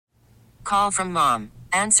Call from mom.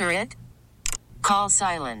 Answer it. Call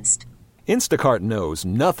silenced. Instacart knows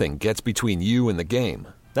nothing gets between you and the game.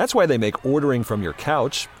 That's why they make ordering from your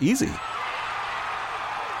couch easy.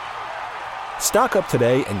 Stock up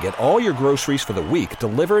today and get all your groceries for the week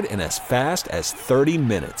delivered in as fast as 30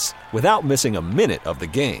 minutes without missing a minute of the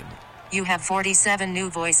game. You have 47 new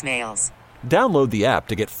voicemails. Download the app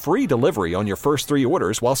to get free delivery on your first 3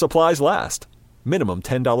 orders while supplies last. Minimum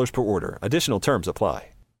 $10 per order. Additional terms apply.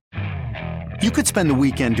 You could spend the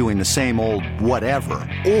weekend doing the same old whatever,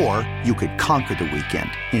 or you could conquer the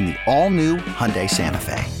weekend in the all-new Hyundai Santa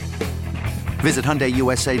Fe. Visit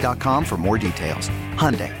HyundaiUSA.com for more details.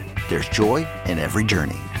 Hyundai, there's joy in every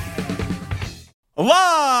journey.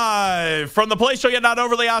 Live from the place you'll get not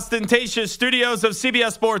overly ostentatious studios of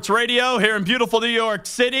CBS Sports Radio here in beautiful New York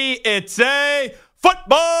City, it's a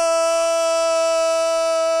Football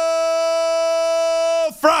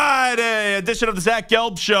Friday edition of the Zach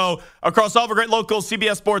Gelb Show across all the great local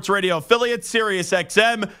CBS Sports Radio affiliates, Sirius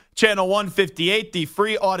XM, Channel 158, the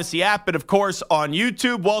free Odyssey app, and of course on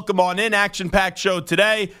YouTube. Welcome on in. Action-packed show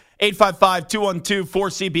today.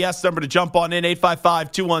 855-212-4CBS number to jump on in.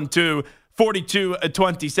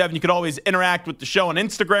 855-212-4227. You can always interact with the show on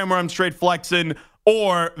Instagram where I'm straight flexing,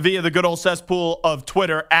 or via the good old cesspool of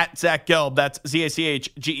Twitter at Zach Gelb. That's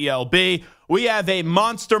ZACHGELB. We have a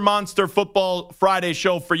monster Football Friday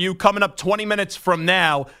show for you coming up 20 minutes from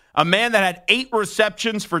now. A man that had 8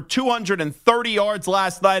 receptions for 230 yards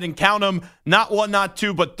last night, and count them, not 1, not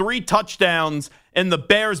 2, but 3 touchdowns in the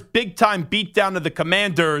Bears' big-time beatdown of the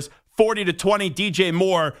Commanders, 40-20. DJ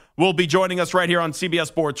Moore will be joining us right here on CBS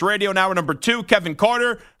Sports Radio. In hour number 2, Kevin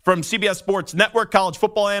Carter from CBS Sports Network, college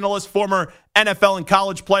football analyst, former NFL and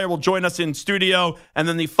college player, will join us in studio. And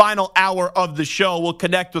then the final hour of the show, we'll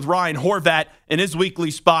connect with Ryan Horvat in his weekly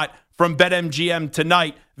spot from BetMGM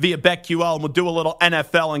tonight via BetQL, and we'll do a little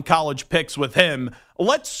NFL and college picks with him.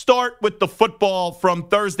 Let's start with the football from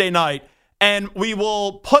Thursday night, and we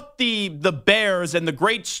will put the Bears and the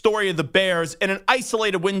great story of the Bears in an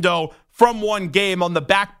isolated window from one game on the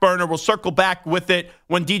back burner. We'll circle back with it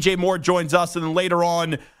when DJ Moore joins us, and then later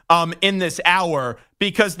on in this hour,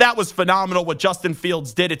 because that was phenomenal what Justin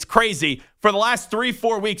Fields did. It's crazy. For the last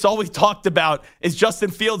 3-4 weeks, all we've talked about is Justin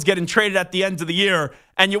Fields getting traded at the end of the year.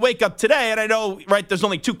 And you wake up today, and I know, right, there's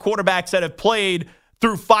only 2 quarterbacks that have played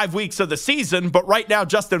through 5 weeks of the season, but right now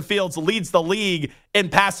Justin Fields leads the league in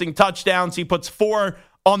passing touchdowns. He puts 4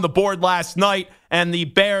 on the board last night, and the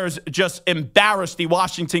Bears just embarrassed the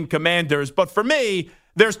Washington Commanders. But for me,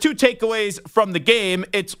 there's 2 takeaways from the game.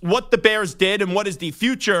 It's what the Bears did and what is the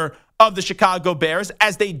future of the Chicago Bears,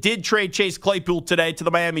 as they did trade Chase Claypool today to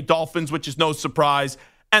the Miami Dolphins, which is no surprise.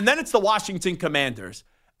 And then it's the Washington Commanders.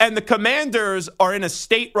 And the Commanders are in a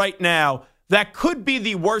state right now that could be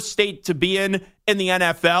the worst state to be in the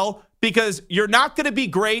NFL, because you're not going to be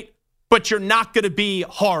great, but you're not going to be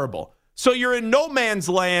horrible. So you're in no man's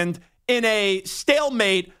land, in a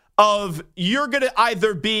stalemate of you're going to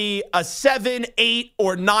either be a 7, 8,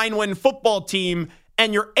 or 9-win football team,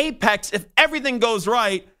 and your apex, if everything goes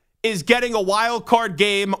right, is getting a wild card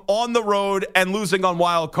game on the road and losing on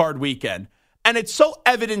wild card weekend. And it's so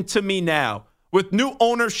evident to me now, with new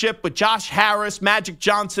ownership, with Josh Harris, Magic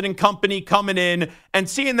Johnson and company coming in, and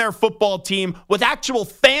seeing their football team with actual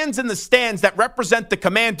fans in the stands that represent the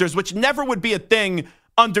Commanders, which never would be a thing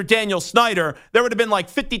under Daniel Snyder. There would have been like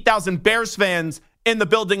 50,000 Bears fans in the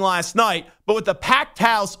building last night. But with a packed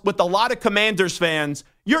house with a lot of Commanders fans,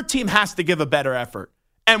 your team has to give a better effort.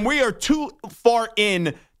 And we are too far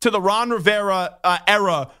in to the Ron Rivera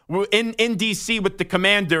era in D.C. with the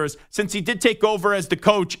Commanders, since he did take over as the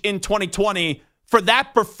coach in 2020, for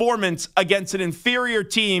that performance against an inferior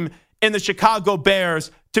team in the Chicago Bears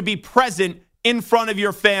to be present in front of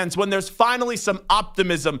your fans when there's finally some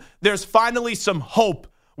optimism, there's finally some hope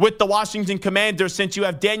with the Washington Commanders, since you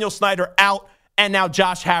have Daniel Snyder out and now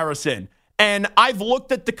Josh Harris in. And I've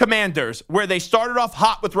looked at the Commanders, where they started off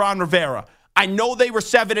hot with Ron Rivera. I know they were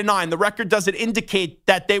 7-9. The record doesn't indicate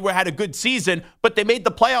that they had a good season, but they made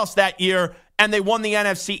the playoffs that year and they won the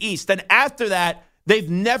NFC East. And after that, they've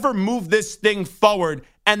never moved this thing forward,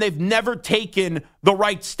 and they've never taken the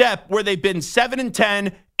right step, where they've been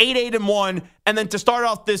 7-10, 8-1, and then to start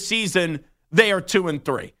off this season, they are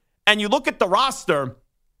 2-3. And you look at the roster,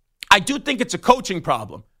 I do think it's a coaching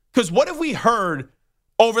problem. Because what have we heard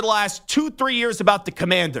over the last 2-3 years about the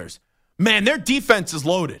Commanders? Man, their defense is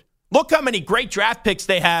loaded. Look how many great draft picks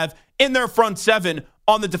they have in their front 7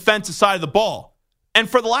 on the defensive side of the ball. And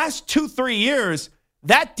for the last 2-3 years,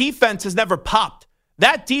 that defense has never popped.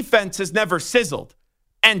 That defense has never sizzled.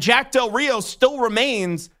 And Jack Del Rio still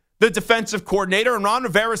remains the defensive coordinator. And Ron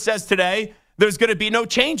Rivera says today there's going to be no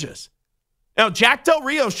changes. Now, Jack Del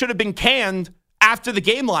Rio should have been canned after the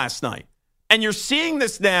game last night. And you're seeing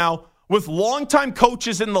this now with longtime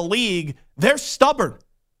coaches in the league. They're stubborn.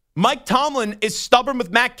 Mike Tomlin is stubborn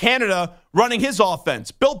with Matt Canada running his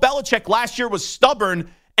offense. Bill Belichick last year was stubborn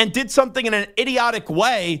and did something in an idiotic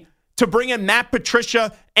way to bring in Matt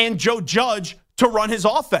Patricia and Joe Judge to run his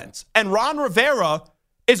offense. And Ron Rivera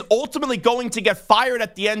is ultimately going to get fired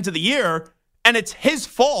at the end of the year, and it's his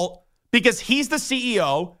fault because he's the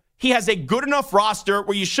CEO. He has a good enough roster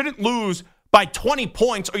where you shouldn't lose by 20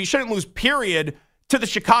 points or you shouldn't lose, period, to the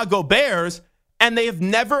Chicago Bears, and they have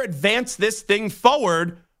never advanced this thing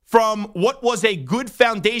forward from what was a good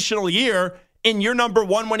foundational year in year number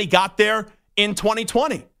one when he got there in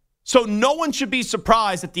 2020. So no one should be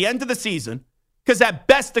surprised at the end of the season, because at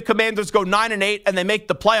best the Commanders go 9-8 and they make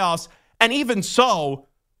the playoffs. And even so,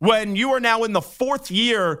 when you are now in the fourth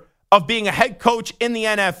year of being a head coach in the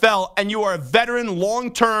NFL and you are a veteran,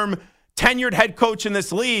 long-term, tenured head coach in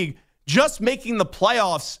this league, just making the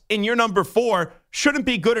playoffs in year number 4 shouldn't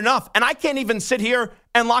be good enough. And I can't even sit here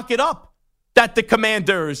and lock it up that the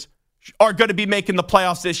Commanders are going to be making the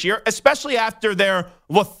playoffs this year, especially after their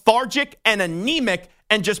lethargic and anemic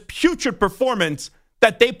and just putrid performance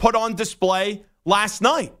that they put on display last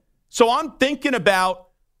night. So I'm thinking about,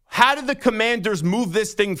 how do the Commanders move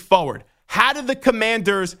this thing forward? How do the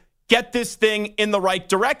Commanders get this thing in the right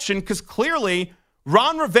direction? Because clearly,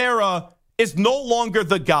 Ron Rivera is no longer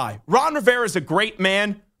the guy. Ron Rivera is a great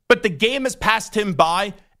man, but the game has passed him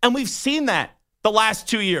by, and we've seen that the last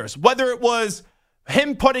 2 years. Whether it was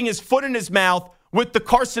him putting his foot in his mouth with the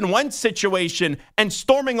Carson Wentz situation and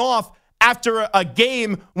storming off after a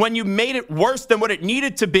game when you made it worse than what it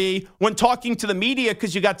needed to be when talking to the media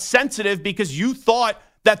because you got sensitive because you thought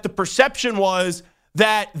that the perception was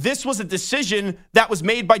that this was a decision that was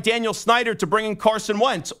made by Daniel Snyder to bring in Carson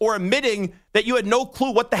Wentz, or admitting that you had no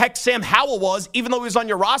clue what the heck Sam Howell was, even though he was on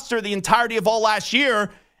your roster the entirety of all last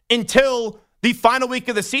year, until the final week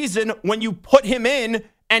of the season when you put him in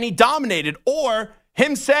and he dominated. Or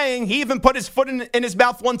him saying he even put his foot in his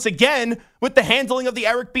mouth once again with the handling of the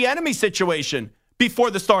Eric Bieniemy situation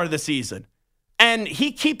before the start of the season. And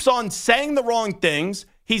he keeps on saying the wrong things.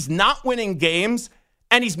 He's not winning games,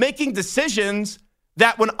 and he's making decisions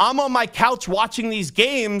that when I'm on my couch watching these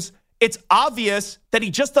games, it's obvious that he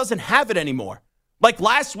just doesn't have it anymore. Like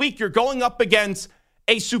last week, you're going up against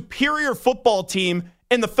a superior football team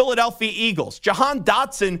in the Philadelphia Eagles. Jahan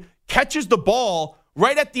Dotson catches the ball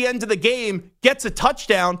right at the end of the game, gets a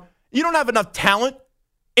touchdown. You don't have enough talent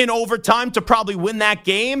in overtime to probably win that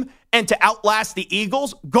game and to outlast the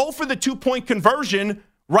Eagles. Go for the 2-point conversion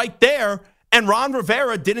right there, and Ron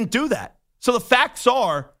Rivera didn't do that. So the facts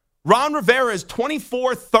are, Ron Rivera is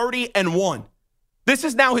 24-30-1. This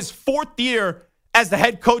is now his 4th year as the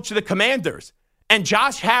head coach of the Commanders. And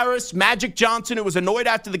Josh Harris, Magic Johnson, who was annoyed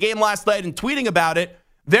after the game last night and tweeting about it,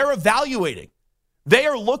 they're evaluating. They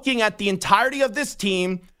are looking at the entirety of this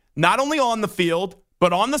team, not only on the field,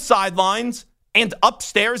 but on the sidelines and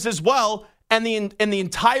upstairs as well, and the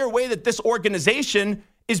entire way that this organization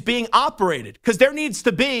is being operated. Because there needs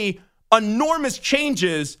to be enormous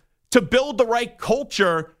changes to build the right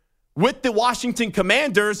culture with the Washington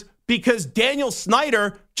Commanders, because Daniel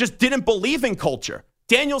Snyder just didn't believe in culture.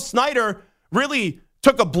 Daniel Snyder really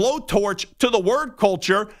took a blowtorch to the word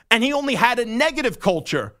culture, and he only had a negative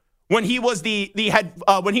culture when he was the head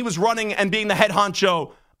when he was running and being the head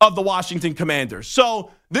honcho of the Washington Commanders.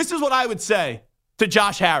 So this is what I would say to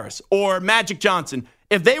Josh Harris or Magic Johnson.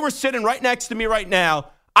 If they were sitting right next to me right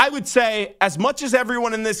now, I would say, as much as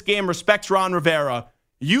everyone in this game respects Ron Rivera,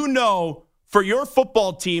 you know, for your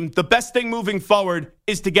football team, the best thing moving forward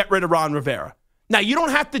is to get rid of Ron Rivera. Now, you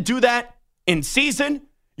don't have to do that in season.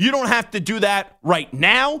 You don't have to do that right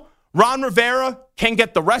now. Ron Rivera can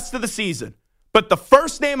get the rest of the season. But the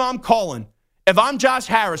first name I'm calling, if I'm Josh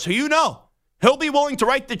Harris, who you know, he'll be willing to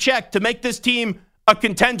write the check to make this team a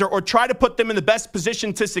contender or try to put them in the best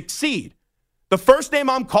position to succeed. The first name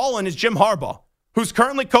I'm calling is Jim Harbaugh, who's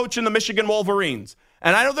currently coaching the Michigan Wolverines.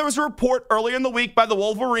 And I know there was a report earlier in the week by the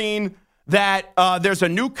Wolverine that there's a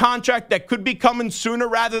new contract that could be coming sooner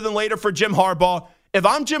rather than later for Jim Harbaugh. If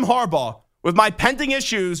I'm Jim Harbaugh, with my pending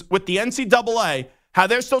issues with the NCAA, how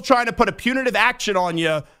they're still trying to put a punitive action on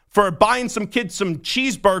you for buying some kids some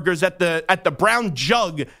cheeseburgers at the Brown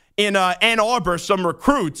Jug in Ann Arbor, some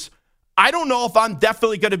recruits, I don't know if I'm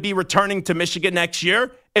definitely going to be returning to Michigan next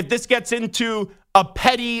year. If this gets into a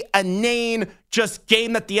petty, inane, just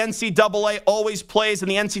game that the NCAA always plays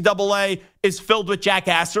and the NCAA is filled with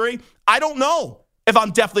jackassery, I don't know if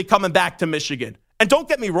I'm definitely coming back to Michigan. And don't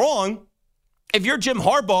get me wrong, if you're Jim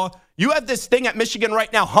Harbaugh, you have this thing at Michigan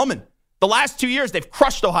right now humming. The last 2 years, they've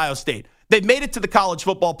crushed Ohio State. They've made it to the college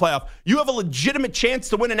football playoff. You have a legitimate chance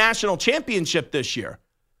to win a national championship this year.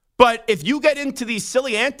 But if you get into these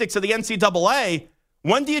silly antics of the NCAA,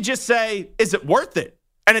 when do you just say, is it worth it?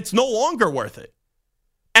 And it's no longer worth it.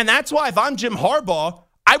 And that's why if I'm Jim Harbaugh,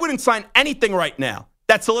 I wouldn't sign anything right now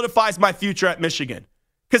that solidifies my future at Michigan.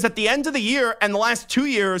 Because at the end of the year and the last 2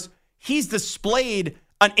 years, he's displayed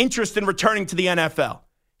an interest in returning to the NFL.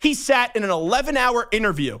 He sat in an 11-hour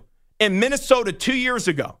interview in Minnesota 2 years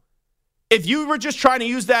ago. If you were just trying to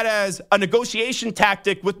use that as a negotiation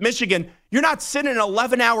tactic with Michigan, you're not sitting in an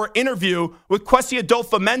 11-hour interview with Kwesi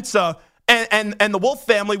Adolfo-Mensah and the Wolf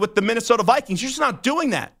family with the Minnesota Vikings. You're just not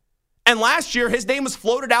doing that. And last year, his name was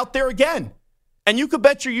floated out there again. And you could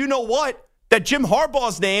bet you know what, that Jim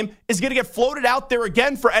Harbaugh's name is going to get floated out there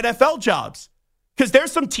again for NFL jobs. Because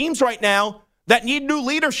there's some teams right now that need new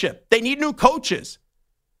leadership. They need new coaches.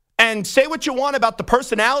 And say what you want about the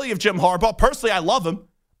personality of Jim Harbaugh. Personally, I love him.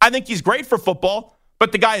 I think he's great for football.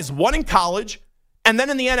 But the guy has won in college. And then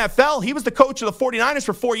in the NFL, he was the coach of the 49ers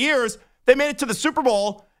for 4 years. They made it to the Super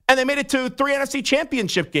Bowl, and they made it to 3 NFC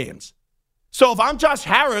championship games. So if I'm Josh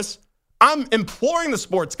Harris, I'm imploring the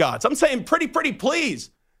sports gods. I'm saying pretty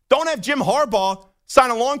please. Don't have Jim Harbaugh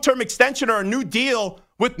sign a long-term extension or a new deal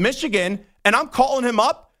with Michigan. And I'm calling him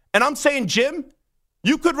up, and I'm saying, Jim,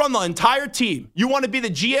 you could run the entire team. You want to be the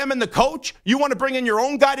GM and the coach? You want to bring in your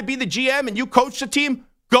own guy to be the GM and you coach the team?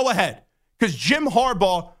 Go ahead. Because Jim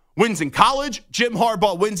Harbaugh wins in college. Jim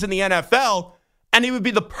Harbaugh wins in the NFL. And he would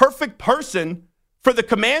be the perfect person for the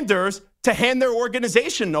Commanders to hand their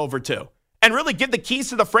organization over to. And really give the keys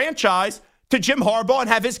to the franchise to Jim Harbaugh and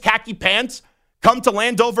have his khaki pants come to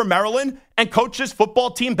Landover, Maryland, and coach this football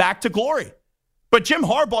team back to glory. But Jim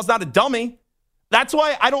Harbaugh's not a dummy. That's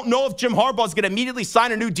why I don't know if Jim Harbaugh's going to immediately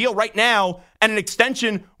sign a new deal right now and an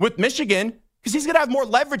extension with Michigan, because he's going to have more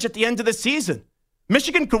leverage at the end of the season.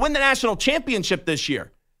 Michigan could win the national championship this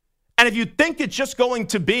year. And if you think it's just going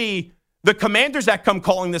to be the Commanders that come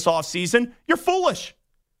calling this offseason, you're foolish.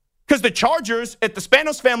 Because the Chargers, if the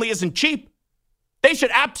Spanos family isn't cheap, they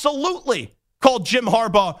should absolutely call Jim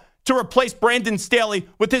Harbaugh to replace Brandon Staley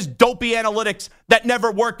with his dopey analytics that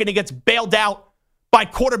never work, and he gets bailed out by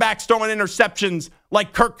quarterbacks throwing interceptions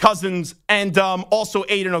like Kirk Cousins and also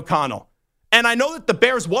Aiden O'Connell. And I know that the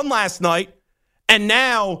Bears won last night, and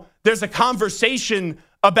now there's a conversation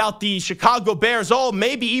about the Chicago Bears. Oh,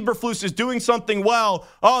 maybe Eberflus is doing something well.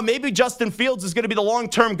 Oh, maybe Justin Fields is going to be the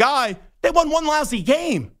long-term guy. They won one lousy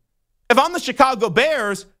game. If I'm the Chicago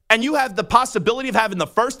Bears and you have the possibility of having the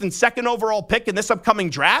first and second overall pick in this upcoming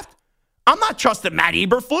draft, I'm not trusting Matt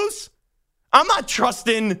Eberflus. I'm not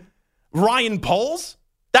trusting Ryan Poles.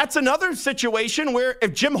 That's another situation where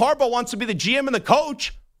if Jim Harbaugh wants to be the GM and the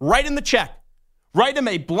coach, write him the check. Write him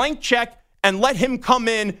a blank check and let him come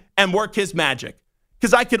in and work his magic.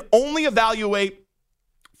 Because I could only evaluate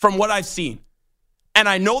from what I've seen. And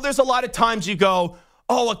I know there's a lot of times you go,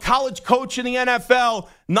 oh, a college coach in the NFL,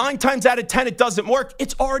 9 times out of 10 it doesn't work.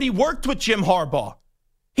 It's already worked with Jim Harbaugh.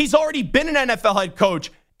 He's already been an NFL head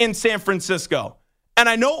coach in San Francisco. And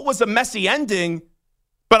I know it was a messy ending,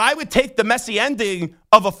 but I would take the messy ending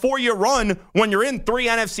of a 4-year run when you're in 3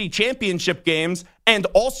 NFC championship games and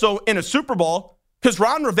also in a Super Bowl, because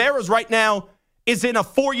Ron Rivera's right now is in a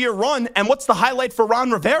 4-year run. And what's the highlight for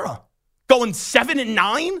Ron Rivera? Going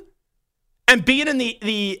 7-9 and being in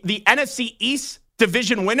the NFC East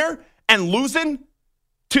division winner and losing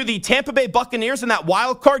to the Tampa Bay Buccaneers in that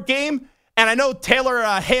wild card game. And I know Taylor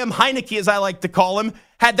Ham Heineke, as I like to call him,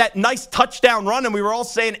 had that nice touchdown run, and we were all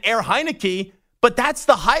saying Air Heineke, but that's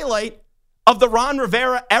the highlight of the Ron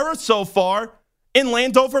Rivera era so far in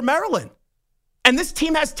Landover, Maryland. And this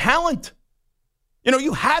team has talent. You know,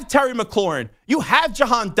 you have Terry McLaurin. You have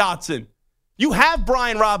Jahan Dotson. You have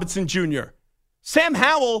Brian Robinson Jr. Sam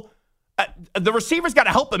Howell, the receivers got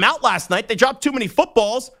to help him out last night. They dropped too many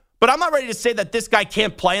footballs, but I'm not ready to say that this guy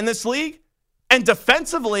can't play in this league. And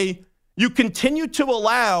defensively, you continue to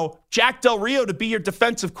allow Jack Del Rio to be your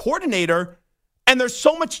defensive coordinator, and there's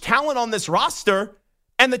so much talent on this roster,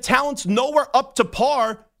 and the talent's nowhere up to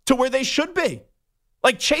par to where they should be.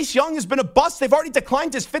 Like Chase Young has been a bust. They've already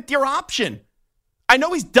declined his 5th-year option. I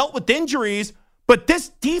know he's dealt with injuries, but this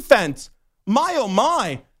defense, my oh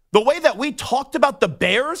my, the way that we talked about the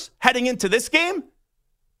Bears heading into this game,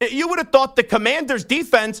 you would have thought the Commanders'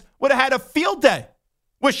 defense would have had a field day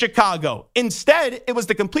with Chicago. Instead, it was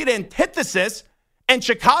the complete antithesis, and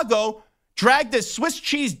Chicago dragged this Swiss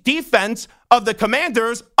cheese defense of the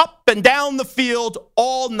Commanders up and down the field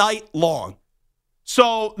all night long.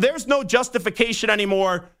 So there's no justification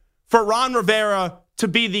anymore for Ron Rivera to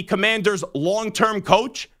be the Commanders' long-term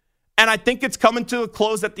coach, and I think it's coming to a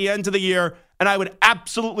close at the end of the year, and I would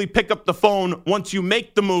absolutely pick up the phone once you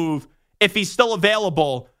make the move, if he's still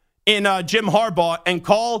available, in Jim Harbaugh, and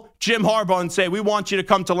call Jim Harbaugh and say, we want you to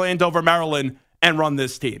come to Landover, Maryland, and run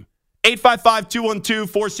this team.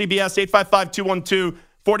 855-212-4CBS,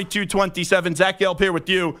 855-212-4227. Zach Gelb here with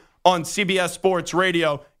you on CBS Sports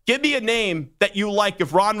Radio. Give me a name that you like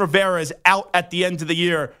if Ron Rivera is out at the end of the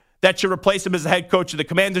year that should replace him as the head coach of the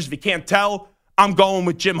Commanders. If you can't tell, I'm going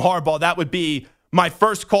with Jim Harbaugh. That would be my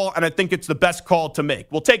first call, and I think it's the best call to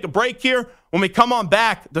make. We'll take a break here. When we come on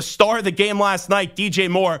back, the star of the game last night, DJ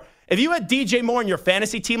Moore. If you had DJ Moore in your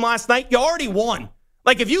fantasy team last night, you already won.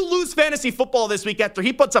 Like, if you lose fantasy football this week after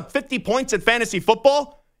he puts up 50 points in fantasy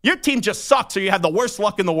football, your team just sucks or you have the worst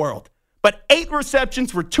luck in the world. But 8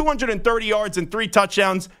 receptions for 230 yards and 3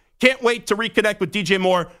 touchdowns. Can't wait to reconnect with DJ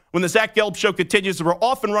Moore when the Zach Gelb Show continues. We're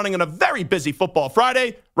off and running on a very busy Football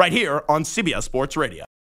Friday right here on CBS Sports Radio.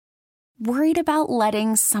 Worried about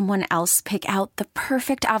letting someone else pick out the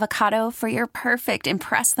perfect avocado for your perfect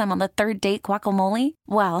impress them on the third date guacamole?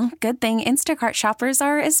 Well, good thing Instacart shoppers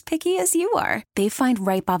are as picky as you are. They find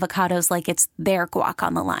ripe avocados like it's their guac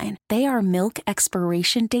on the line. They are milk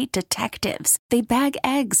expiration date detectives. They bag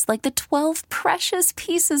eggs like the 12 precious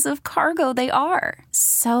pieces of cargo they are.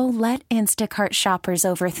 So let Instacart shoppers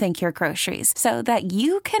overthink your groceries so that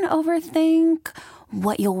you can overthink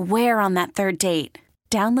what you'll wear on that third date.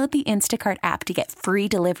 Download the Instacart app to get free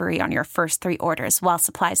delivery on your first 3 orders while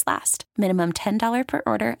supplies last. Minimum $10 per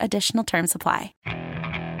order. Additional terms apply.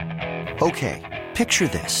 Okay, picture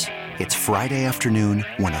this. It's Friday afternoon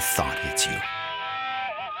when a thought hits you.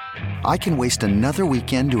 I can waste another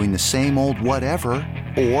weekend doing the same old whatever,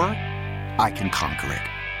 or I can conquer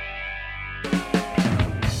it.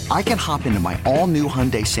 I can hop into my all-new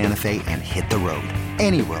Hyundai Santa Fe and hit the road.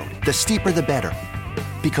 Any road. The steeper, the better.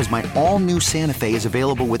 Because my all-new Santa Fe is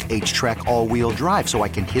available with H-Track all-wheel drive, so I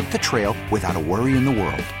can hit the trail without a worry in the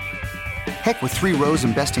world. Heck, with 3 rows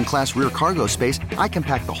and best-in-class rear cargo space, I can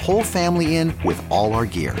pack the whole family in with all our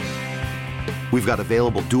gear. We've got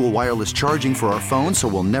available dual wireless charging for our phones, so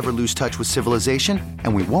we'll never lose touch with civilization,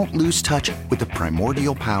 and we won't lose touch with the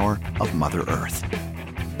primordial power of Mother Earth.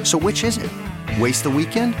 So which is it? Waste the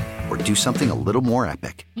weekend or do something a little more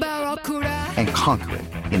epic and conquer it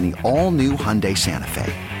in the all-new Hyundai Santa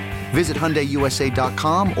Fe. Visit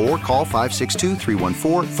HyundaiUSA.com or call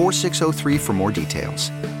 562-314-4603 for more details.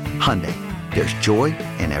 Hyundai, there's joy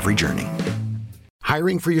in every journey.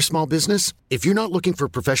 Hiring for your small business? If you're not looking for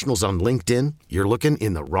professionals on LinkedIn, you're looking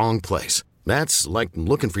in the wrong place. That's like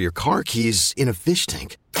looking for your car keys in a fish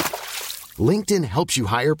tank. LinkedIn helps you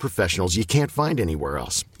hire professionals you can't find anywhere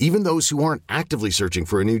else, even those who aren't actively searching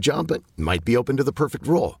for a new job but might be open to the perfect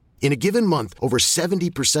role. In a given month, over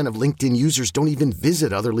 70% of LinkedIn users don't even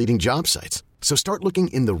visit other leading job sites. So start looking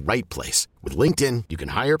in the right place. With LinkedIn, you can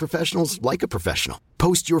hire professionals like a professional.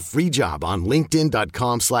 Post your free job on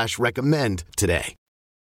linkedin.com/recommend today.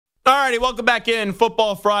 All righty, welcome back in.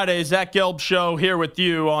 Football Friday, Zach Gelb Show here with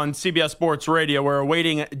you on CBS Sports Radio. We're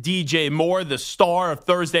awaiting DJ Moore, the star of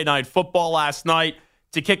Thursday Night Football last night,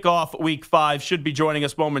 to kick off Week 5. Should be joining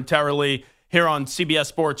us momentarily here on CBS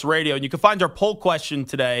Sports Radio. And you can find our poll question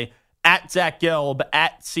today at Zach Gelb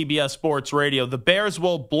at CBS Sports Radio. The Bears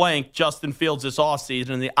will blank Justin Fields this offseason,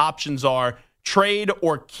 and the options are trade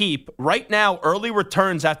or keep. Right now, early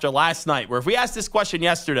returns after last night, where if we asked this question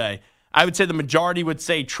yesterday, I would say the majority would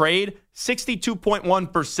say trade.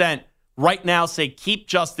 62.1% right now say keep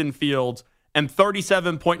Justin Fields, and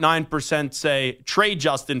 37.9% say trade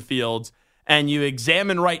Justin Fields. And you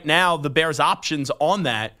examine right now the Bears' options on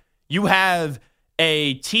that. You have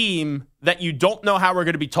a team that you don't know how we're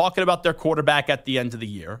going to be talking about their quarterback at the end of the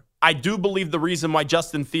year. I do believe the reason why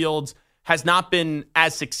Justin Fields has not been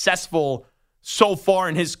as successful so far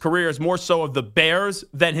in his career is more so of the Bears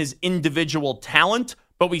than his individual talent.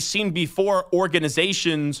 But we've seen before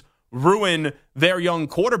organizations ruin their young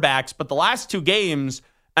quarterbacks. But the last 2 games,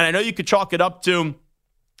 and I know you could chalk it up to,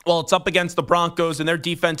 well, it's up against the Broncos, and their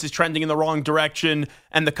defense is trending in the wrong direction,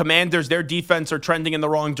 and the Commanders, their defense are trending in the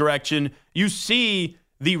wrong direction. You see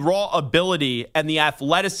the raw ability and the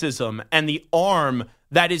athleticism and the arm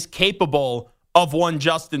that is capable of one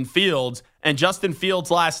Justin Fields. And Justin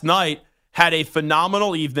Fields last night had a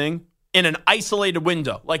phenomenal evening in an isolated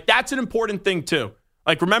window. Like, that's an important thing, too.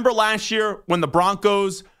 Like, remember last year when the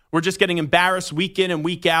Broncos were just getting embarrassed week in and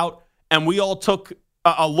week out, and we all took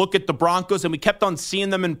a look at the Broncos, and we kept on seeing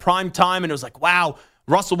them in prime time, and it was like, wow,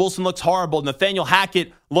 Russell Wilson looks horrible. Nathaniel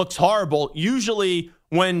Hackett looks horrible. Usually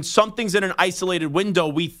when something's in an isolated window,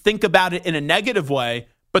 we think about it in a negative way.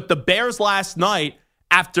 But the Bears last night,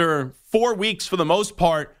 after 4 weeks for the most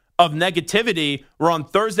part of negativity, were on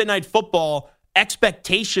Thursday Night Football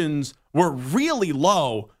expectations were really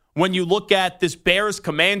low when you look at this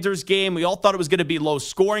Bears-Commanders game. We all thought it was going to be low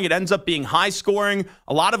scoring. It ends up being high scoring.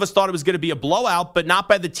 A lot of us thought it was going to be a blowout, but not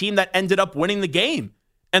by the team that ended up winning the game.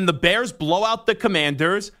 And the Bears blow out the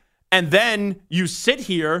Commanders, and then you sit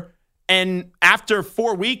here, and after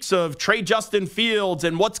 4 weeks of trade Justin Fields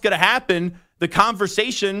and what's going to happen, the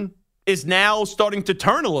conversation is now starting to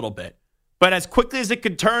turn a little bit. But as quickly as it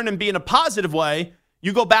could turn and be in a positive way,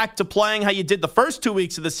 you go back to playing how you did the first 2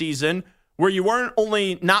 weeks of the season, where you weren't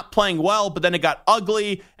only not playing well, but then it got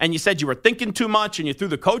ugly, and you said you were thinking too much, and you threw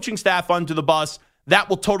the coaching staff under the bus. That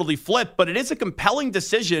will totally flip. But it is a compelling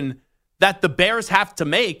decision that the Bears have to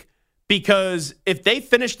make, because if they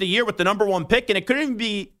finish the year with the number one pick, and it couldn't even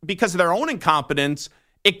be because of their own incompetence,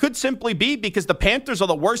 it could simply be because the Panthers are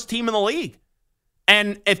the worst team in the league.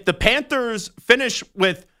 And if the Panthers finish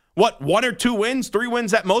with, 1 or 2 wins, 3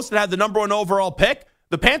 wins at most, and have the number one overall pick,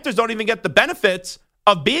 the Panthers don't even get the benefits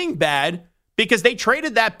of being bad because they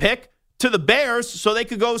traded that pick to the Bears so they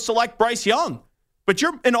could go select Bryce Young. But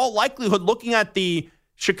you're in all likelihood looking at the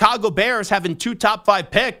Chicago Bears having 2 top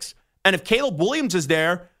 5 picks. And if Caleb Williams is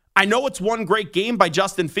there, I know it's one great game by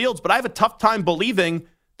Justin Fields, but I have a tough time believing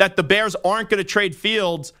that the Bears aren't going to trade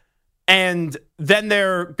Fields and then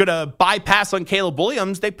they're going to bypass on Caleb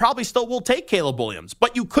Williams. They probably still will take Caleb Williams.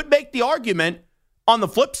 But you could make the argument on the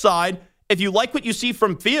flip side, if you like what you see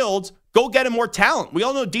from Fields, go get him more talent. We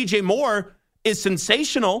all know DJ Moore is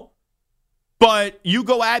sensational, but you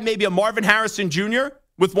go add maybe a Marvin Harrison Jr.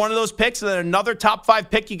 with one of those picks, and then another top 5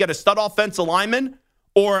 pick, you get a stud offensive lineman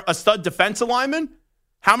or a stud defensive lineman.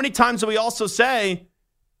 How many times do we also say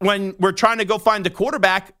when we're trying to go find a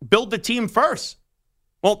quarterback, build the team first?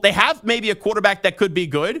 Well, they have maybe a quarterback that could be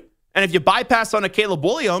good, and if you bypass on a Caleb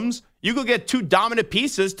Williams, you go get 2 dominant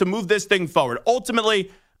pieces to move this thing forward.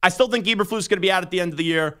 Ultimately, I still think Eberflus is going to be out at the end of the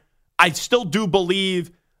year. I still do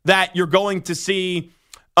believe that you're going to see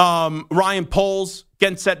Ryan Poles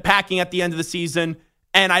get set packing at the end of the season.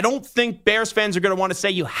 And I don't think Bears fans are going to want to say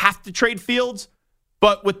you have to trade Fields.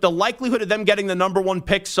 But with the likelihood of them getting the number one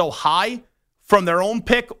pick so high from their own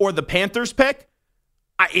pick or the Panthers pick,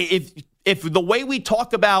 if the way we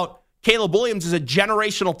talk about Caleb Williams is a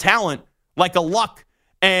generational talent, like a Luck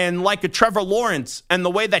and like a Trevor Lawrence, and the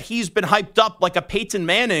way that he's been hyped up like a Peyton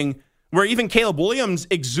Manning, where even Caleb Williams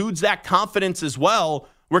exudes that confidence as well,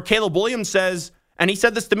 where Caleb Williams says, and he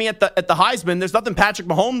said this to me at the Heisman, there's nothing Patrick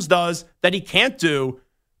Mahomes does that he can't do.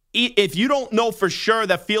 If you don't know for sure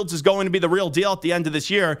that Fields is going to be the real deal at the end of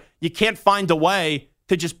this year, you can't find a way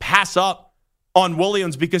to just pass up on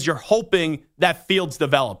Williams because you're hoping that Fields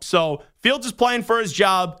develops. So Fields is playing for his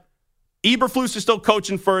job. Eberflus is still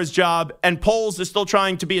coaching for his job. And Poles is still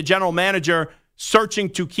trying to be a general manager, searching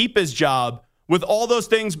to keep his job. With all those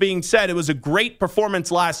things being said, it was a great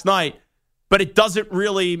performance last night, but it doesn't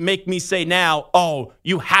really make me say now, oh,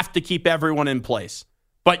 you have to keep everyone in place.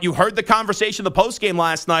 But you heard the conversation, the postgame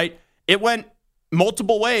last night. It went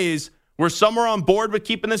multiple ways where some were on board with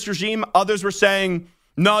keeping this regime. Others were saying,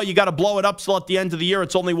 no, you got to blow it up so at the end of the year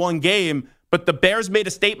it's only one game. But the Bears made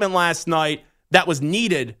a statement last night that was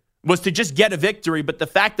needed, was to just get a victory. But the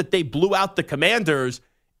fact that they blew out the Commanders,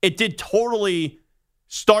 it did totally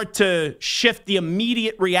start to shift the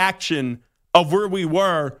immediate reaction of where we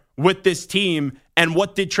were with this team and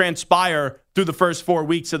what did transpire through the first 4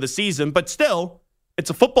 weeks of the season. But still, it's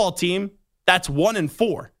a football team that's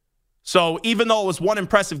 1-4. So even though it was one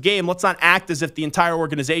impressive game, let's not act as if the entire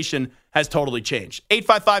organization has totally changed.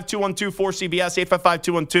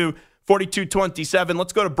 855-212-4CBS, 855-212-4227.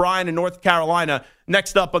 Let's go to Brian in North Carolina.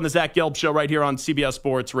 Next up on the Zach Gelb Show right here on CBS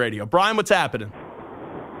Sports Radio. Brian, what's happening?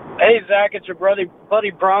 Hey, Zach, it's your buddy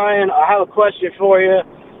Brian. I have a question for you.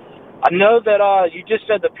 I know that you just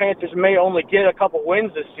said the Panthers may only get a couple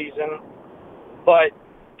wins this season, but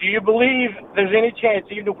do you believe there's any chance,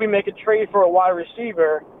 even if we make a trade for a wide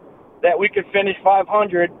receiver, that we could finish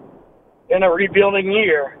 500 in a rebuilding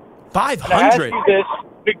year? 500? And I ask you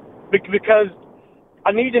this because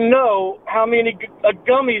I need to know how many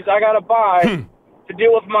gummies I got to buy to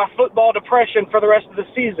deal with my football depression for the rest of the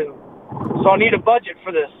season. So I need a budget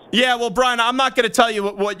for this. Yeah, well, Brian, I'm not going to tell you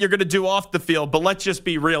what you're going to do off the field, but let's just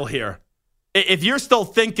be real here. If you're still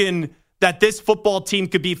thinking that this football team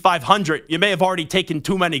could be 500, you may have already taken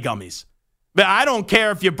too many gummies. But I don't care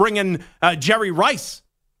if you bring in Jerry Rice.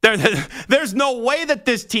 There's no way that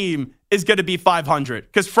this team is going to be 500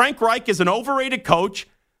 because Frank Reich is an overrated coach.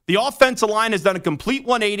 The offensive line has done a complete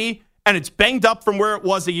 180, and it's banged up from where it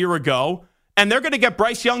was a year ago. And they're going to get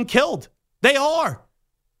Bryce Young killed. They are.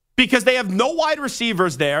 Because they have no wide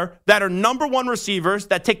receivers there that are number one receivers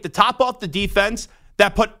that take the top off the defense,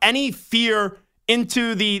 that put any fear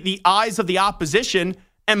into the eyes of the opposition.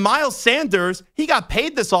 And Miles Sanders, he got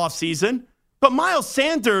paid this offseason, but Miles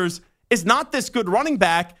Sanders is not this good running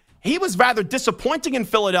back. He was rather disappointing in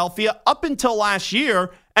Philadelphia up until last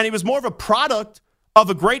year, and he was more of a product of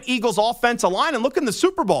a great Eagles offensive line. And look in the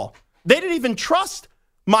Super Bowl. They didn't even trust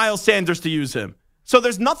Miles Sanders to use him. So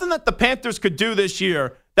there's nothing that the Panthers could do this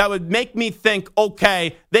year that would make me think,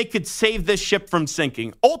 okay, they could save this ship from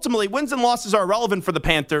sinking. Ultimately, wins and losses are irrelevant for the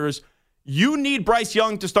Panthers. You need Bryce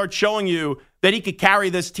Young to start showing you that he could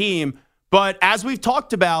carry this team. But as we've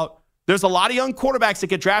talked about, there's a lot of young quarterbacks that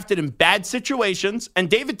get drafted in bad situations, and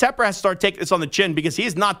David Tepper has to start taking this on the chin because he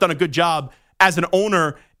has not done a good job as an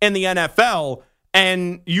owner in the NFL.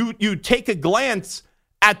 And you take a glance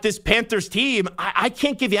at this Panthers team, I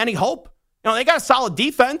can't give you any hope. They got a solid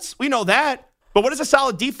defense. We know that. But what does a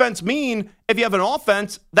solid defense mean if you have an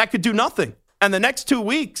offense that could do nothing? And the next 2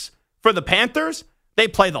 weeks for the Panthers, they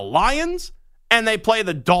play the Lions and they play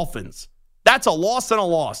the Dolphins. That's a loss and a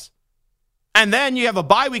loss. And then you have a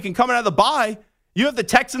bye week, and coming out of the bye, you have the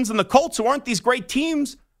Texans and the Colts, who aren't these great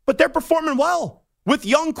teams, but they're performing well with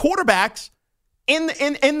young quarterbacks in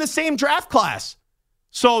the same draft class.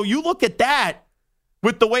 So you look at that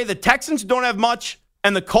with the way the Texans don't have much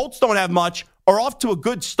and the Colts don't have much, are off to a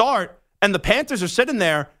good start, and the Panthers are sitting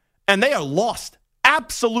there, and they are lost,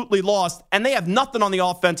 absolutely lost, and they have nothing on the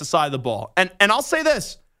offensive side of the ball. And I'll say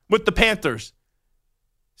this with the Panthers.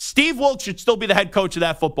 Steve Wilks should still be the head coach of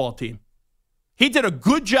that football team. He did a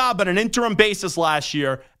good job on an interim basis last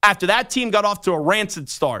year after that team got off to a rancid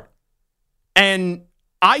start. And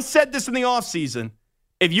I said this in the offseason.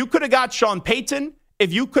 If you could have got Sean Payton,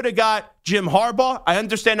 if you could have got Jim Harbaugh, I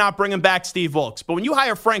understand not bringing back Steve Wilks. But when you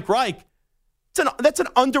hire Frank Reich, that's an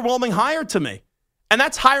underwhelming hire to me. And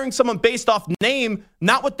that's hiring someone based off name,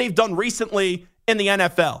 not what they've done recently in the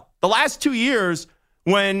NFL. The last 2 years,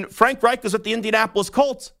 when Frank Reich was with the Indianapolis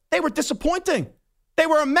Colts, they were disappointing. They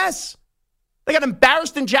were a mess. They got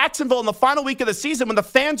embarrassed in Jacksonville in the final week of the season when the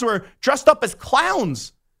fans were dressed up as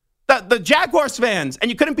clowns. The Jaguars fans, and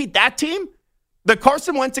you couldn't beat that team? The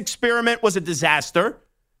Carson Wentz experiment was a disaster.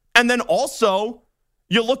 And then also,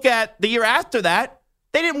 you look at the year after that,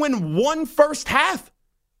 they didn't win one first half.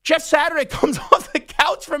 Jeff Saturday comes off the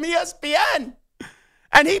couch from ESPN,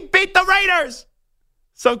 and he beat the Raiders.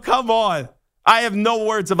 So come on. I have no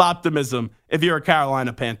words of optimism if you're a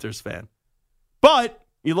Carolina Panthers fan. But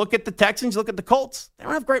you look at the Texans, you look at the Colts, they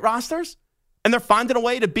don't have great rosters, and they're finding a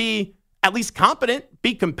way to be at least competent,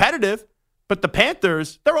 be competitive. But the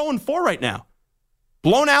Panthers, they're 0-4 right now.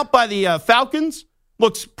 Blown out by the Falcons.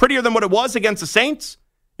 Looks prettier than what it was against the Saints.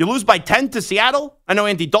 You lose by 10 to Seattle. I know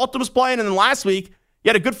Andy Dalton was playing, and then last week, you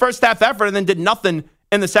had a good first half effort and then did nothing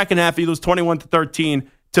in the second half. You lose 21-13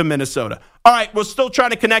 to Minnesota. All right, we're still trying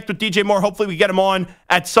to connect with DJ Moore. Hopefully we get him on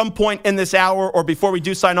at some point in this hour or before we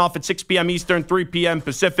do sign off at 6 p.m. Eastern, 3 p.m.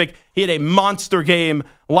 Pacific. He had a monster game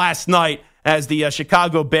last night as the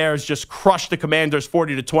Chicago Bears just crushed the Commanders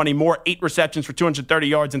 40-20. Moore, 8 receptions for 230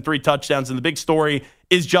 yards and 3 touchdowns. And the big story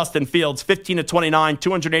is Justin Fields, 15-29,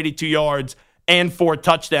 282 yards and 4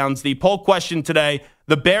 touchdowns. The poll question today,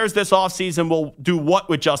 the Bears this offseason will do what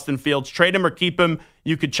with Justin Fields? Trade him or keep him?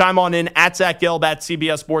 You could chime on in at Zach Gelb at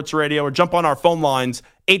CBS Sports Radio or jump on our phone lines,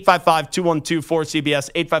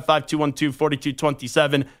 855-212-4CBS,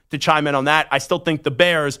 855-212-4227 to chime in on that. I still think the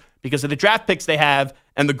Bears, because of the draft picks they have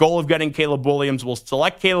and the goal of getting Caleb Williams, will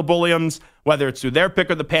select Caleb Williams, whether it's through their pick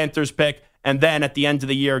or the Panthers pick, and then at the end of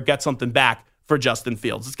the year, get something back for Justin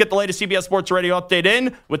Fields. Let's get the latest CBS Sports Radio update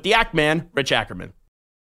in with the Ackman, Rich Ackerman.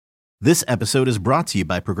 This episode is brought to you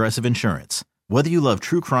by Progressive Insurance. Whether you love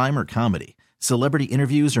true crime or comedy, celebrity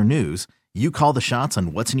interviews or news, you call the shots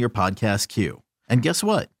on what's in your podcast queue. And guess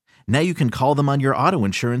what? Now you can call them on your auto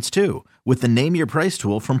insurance too with the Name Your Price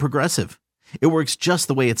tool from Progressive. It works just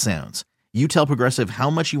the way it sounds. You tell Progressive how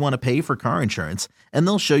much you want to pay for car insurance, and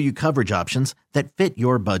they'll show you coverage options that fit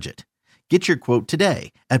your budget. Get your quote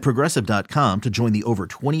today at Progressive.com to join the over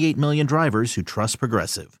 28 million drivers who trust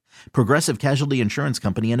Progressive. Progressive Casualty Insurance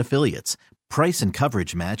Company and Affiliates. Price and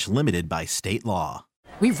coverage match limited by state law.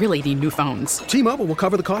 We really need new phones. T-Mobile will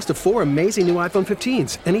cover the cost of 4 amazing new iPhone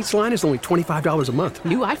 15s, and each line is only $25 a month.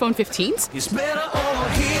 New iPhone 15s? It's better over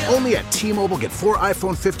here. Only at T-Mobile, get 4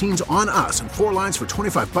 iPhone 15s on us and 4 lines for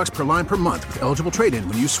 $25 per line per month with eligible trade-in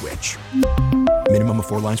when you switch. Minimum of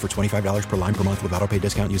 4 lines for $25 per line per month with autopay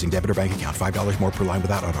discount using debit or bank account. $5 more per line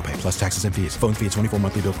without autopay, plus taxes and fees. Phone fee at 24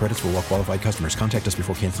 monthly bill credits for well-qualified customers. Contact us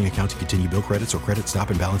before canceling account to continue bill credits or credit stop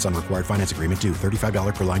and balance on required finance agreement due.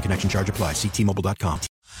 $35 per line connection charge applies. See T-Mobile.com.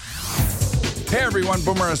 Hey everyone,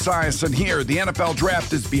 Boomer Esiason here. The NFL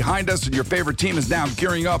draft is behind us and your favorite team is now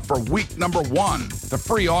gearing up for week number 1. The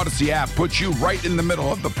free Odyssey app puts you right in the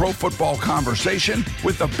middle of the pro football conversation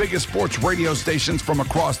with the biggest sports radio stations from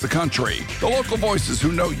across the country. The local voices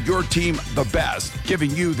who know your team the best,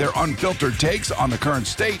 giving you their unfiltered takes on the current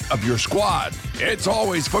state of your squad. It's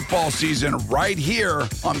always football season right here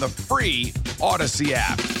on the free Odyssey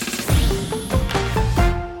app.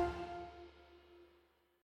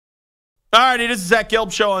 All righty, this is Zach Gelb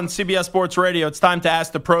Show on CBS Sports Radio. It's time to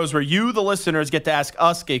Ask the Pros, where you, the listeners, get to ask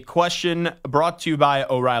us a question brought to you by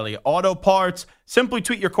O'Reilly Auto Parts. Simply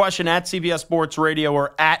tweet your question at CBS Sports Radio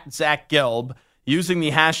or at Zach Gelb using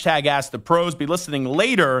the hashtag Ask the Pros. Be listening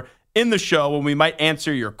later in the show when we might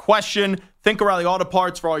answer your question. Think O'Reilly Auto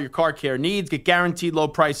Parts for all your car care needs. Get guaranteed low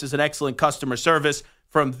prices and excellent customer service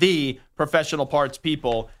from the professional parts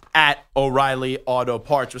people at O'Reilly Auto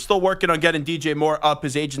Parts. We're still working on getting DJ Moore up.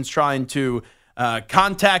 His agent's trying to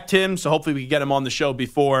contact him, so hopefully we can get him on the show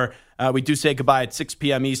before we do say goodbye at 6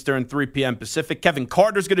 p.m. Eastern, 3 p.m. Pacific. Kevin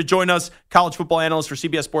Carter's going to join us, college football analyst for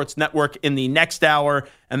CBS Sports Network, in the next hour,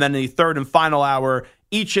 and then in the third and final hour,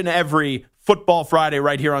 each and every Football Friday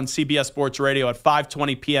right here on CBS Sports Radio at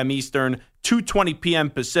 5:20 p.m. Eastern, 2:20 p.m.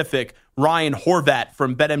 Pacific. Ryan Horvat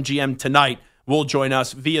from BetMGM Tonight will join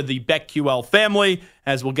us via the BetQL family,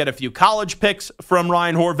 as we'll get a few college picks from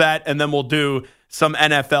Ryan Horvat, and then we'll do some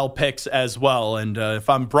NFL picks as well. And if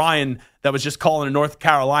I'm Brian, that was just calling in North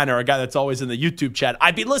Carolina, or a guy that's always in the YouTube chat,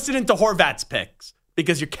 I'd be listening to Horvat's picks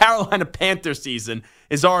because your Carolina Panther season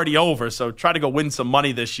is already over. So try to go win some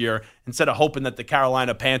money this year instead of hoping that the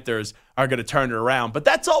Carolina Panthers are going to turn it around. But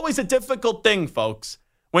that's always a difficult thing, folks.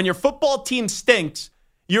 When your football team stinks,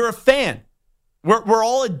 you're a fan. We're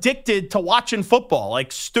all addicted to watching football.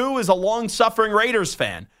 Like, Stu is a long-suffering Raiders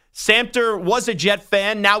fan. Samter was a Jet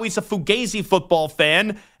fan. Now he's a Fugazi football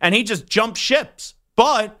fan, and he just jumped ships.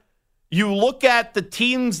 But you look at the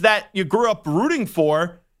teams that you grew up rooting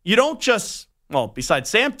for, you don't just, well,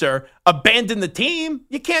 besides Samter, abandon the team.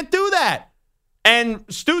 You can't do that. And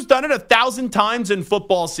Stu's done it 1,000 times in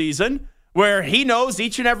football season, where he knows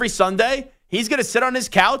each and every Sunday he's going to sit on his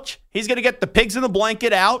couch. He's going to get the pigs in the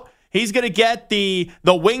blanket out. He's going to get the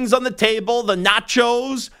wings on the table, the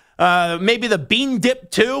nachos, maybe the bean dip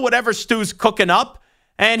too, whatever Stu's cooking up.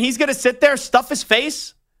 And he's going to sit there, stuff his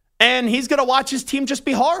face, and he's going to watch his team just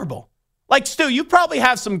be horrible. Like, Stu, you probably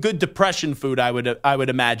have some good depression food, I would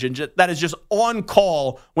imagine, that is just on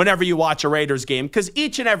call whenever you watch a Raiders game, because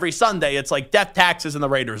each and every Sunday it's like death, taxes, and the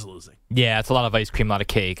Raiders losing. Yeah, it's a lot of ice cream, a lot of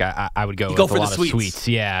cake. I would go with for a lot the of sweets.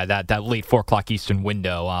 Yeah, that late 4 o'clock Eastern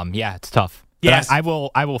window. Yeah, it's tough. Yes.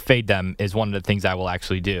 But I will fade them is one of the things I will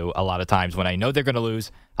actually do a lot of times when I know they're going to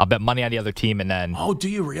lose. I'll bet money on the other team, and then... Oh, do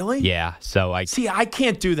you really? Yeah, so I... See, I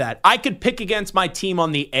can't do that. I could pick against my team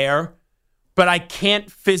on the air, but I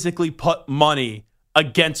can't physically put money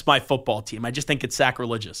against my football team. I just think it's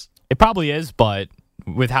sacrilegious. It probably is, but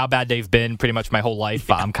with how bad they've been pretty much my whole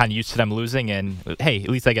life, I'm kind of used to them losing, and hey, at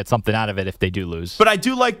least I get something out of it if they do lose. But I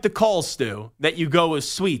do like the call, Stu, that you go with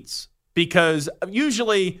sweets, because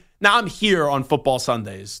usually... Now, I'm here on Football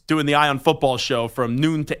Sundays doing the Eye on Football show from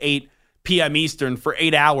noon to 8 p.m. Eastern for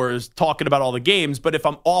 8 hours talking about all the games. But if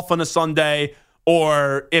I'm off on a Sunday,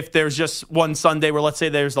 or if there's just one Sunday where, let's say,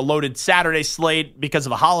 there's a loaded Saturday slate because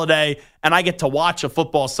of a holiday, and I get to watch a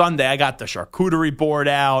Football Sunday, I got the charcuterie board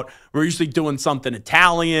out. We're usually doing something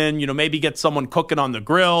Italian, maybe get someone cooking on the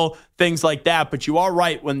grill, things like that. But you are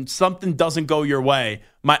right, when something doesn't go your way,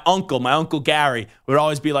 my uncle Gary, would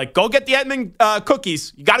always be like, go get the Edmond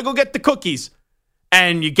cookies. You got to go get the cookies.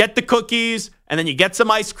 And you get the cookies, and then you get some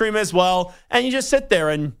ice cream as well, and you just sit there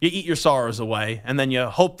and you eat your sorrows away, and then you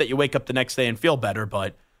hope that you wake up the next day and feel better.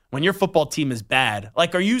 But when your football team is bad,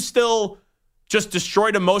 like, are you still just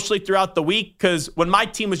destroyed emotionally throughout the week? Because when my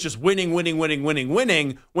team was just winning, when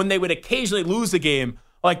they would occasionally lose a game,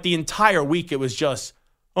 like the entire week, it was just,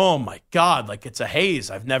 oh my God, like it's a haze.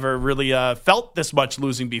 I've never really felt this much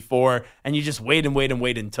losing before. And you just wait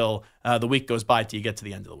until the week goes by till you get to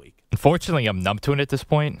the end of the week. Unfortunately, I'm numb to it at this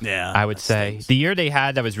point. Yeah, I would say. Stinks. The year they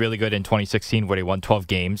had that was really good in 2016 where they won 12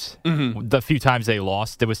 games. Mm-hmm. The few times they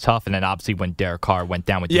lost, it was tough. And then obviously when Derek Carr went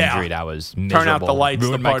down with the injury, that was miserable. Turn out the lights,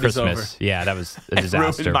 ruined the my party's Christmas. over. Yeah, that was a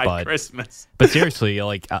disaster. Ruined my Christmas. But seriously,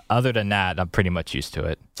 like other than that, I'm pretty much used to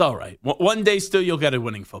it. It's all right. One day still you'll get a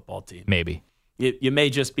winning football team. Maybe. You may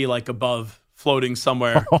just be like above, floating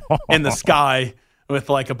somewhere in the sky with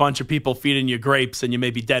like a bunch of people feeding you grapes, and you may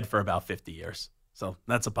be dead for about 50 years. So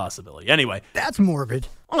that's a possibility. Anyway. That's morbid.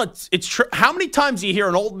 Well, it's true. How many times do you hear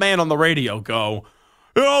an old man on the radio go,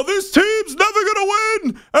 this team's never going to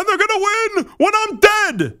win, and they're going to win when I'm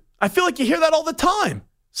dead? I feel like you hear that all the time.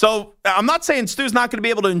 So I'm not saying Stu's not going to be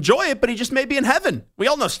able to enjoy it, but he just may be in heaven. We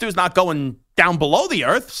all know Stu's not going down below the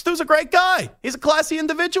earth. Stu's a great guy. He's a classy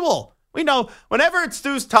individual. We know whenever it's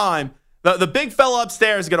Stu's time, the big fella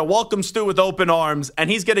upstairs is going to welcome Stu with open arms, and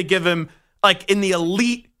he's going to give him, like, in the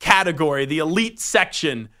elite category, the elite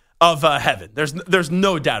section of heaven. There's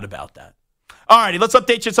no doubt about that. All righty, let's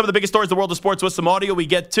update you on some of the biggest stories in the world of sports with some audio. We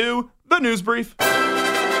get to the news brief.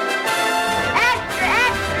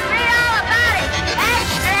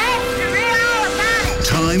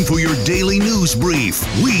 Time for your daily news brief.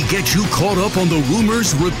 We get you caught up on the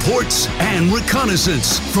rumors, reports, and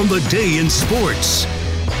reconnaissance from the day in sports.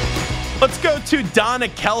 Let's go to Donna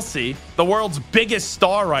Kelce, the world's biggest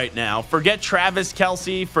star right now. Forget Travis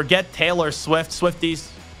Kelce. Forget Taylor Swift.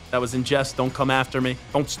 Swifties, that was in jest. Don't come after me.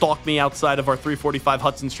 Don't stalk me outside of our 345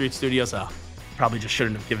 Hudson Street studios. Oh, probably just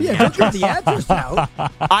shouldn't have given the address. Don't give the address out.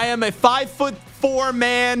 I am a 5'4"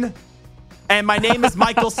 man, and my name is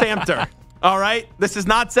Michael Samter. All right? This is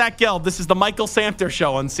not Zach Gelb. This is the Michael Samter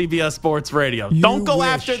Show on CBS Sports Radio. Don't go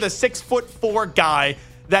after the 6'4" guy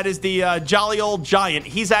that is the jolly old giant.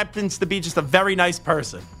 He happens to be just a very nice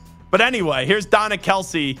person. But anyway, here's Donna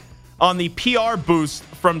Kelce on the PR boost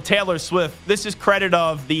from Taylor Swift. This is credit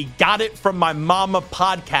of the Got It From My Mama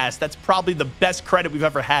podcast. That's probably the best credit we've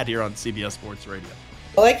ever had here on CBS Sports Radio.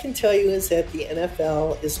 All I can tell you is that the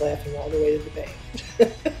NFL is laughing all the way to the bank.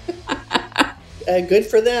 Good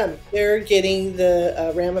for them. They're getting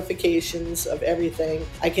the ramifications of everything.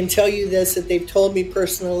 I can tell you this, that they've told me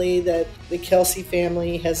personally that the Kelce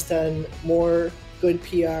family has done more good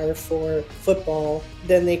PR for football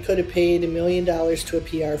than they could have paid $1 million to a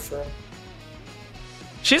PR firm.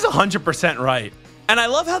 She's 100% right. And I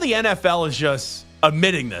love how the NFL is just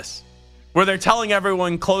admitting this, where they're telling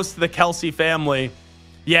everyone close to the Kelce family,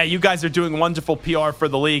 yeah, you guys are doing wonderful PR for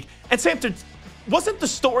the league. And Samter, wasn't the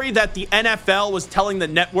story that the NFL was telling the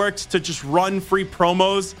networks to just run free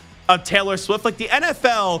promos of Taylor Swift? Like, the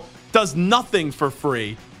NFL does nothing for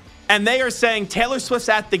free. And they are saying, Taylor Swift's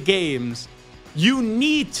at the games. You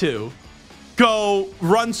need to go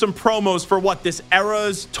run some promos for what, this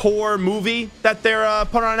Eras Tour movie that they're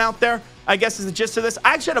putting on out there, I guess is the gist of this.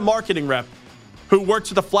 I actually had a marketing rep who works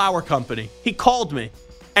with a flower company. He called me.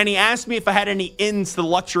 And he asked me if I had any ins to the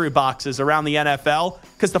luxury boxes around the NFL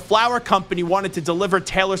because the flower company wanted to deliver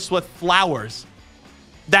Taylor Swift flowers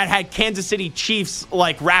that had Kansas City Chiefs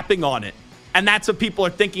like wrapping on it. And that's what people are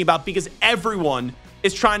thinking about because everyone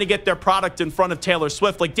is trying to get their product in front of Taylor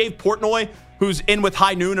Swift. Like Dave Portnoy, who's in with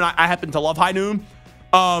High Noon, and I happen to love High Noon.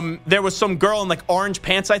 There was some girl in like orange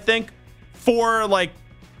pants, I think, 4 like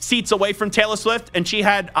seats away from Taylor Swift, and she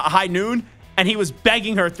had a High Noon. And he was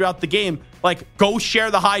begging her throughout the game, like, go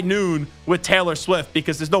share the High Noon with Taylor Swift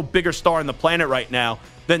because there's no bigger star on the planet right now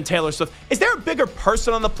than Taylor Swift. Is there a bigger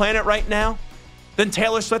person on the planet right now than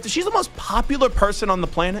Taylor Swift? Is she the most popular person on the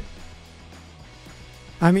planet?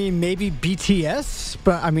 I mean, maybe BTS,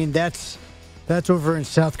 but I mean, that's over in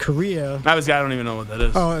South Korea. I don't even know what that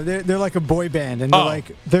is. Oh, they're like a boy band, and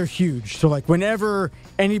they're huge. So like whenever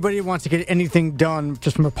anybody wants to get anything done,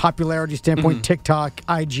 just from a popularity standpoint, TikTok,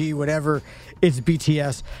 IG, whatever, it's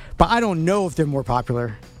BTS. But I don't know if they're more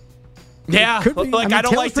popular. Yeah, like I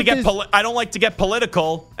don't like to get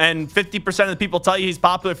political, and 50% of the people tell you he's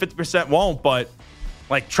popular, 50% won't. But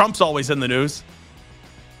like Trump's always in the news.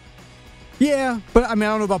 Yeah, but I mean,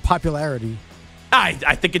 I don't know about popularity.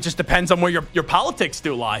 I think it just depends on where your politics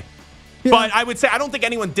do lie. Yeah. But I would say I don't think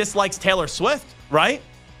anyone dislikes Taylor Swift, right?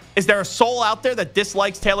 Is there a soul out there that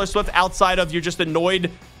dislikes Taylor Swift outside of you're just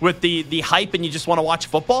annoyed with the hype and you just want to watch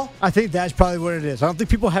football? I think that's probably what it is. I don't think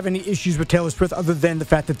people have any issues with Taylor Swift other than the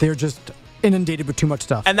fact that they're just inundated with too much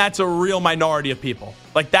stuff. And that's a real minority of people.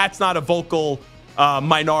 Like, that's not a vocal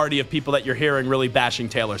minority of people that you're hearing really bashing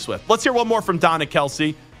Taylor Swift. Let's hear one more from Donna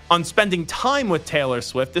Kelce on spending time with Taylor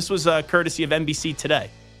Swift. This was courtesy of NBC Today.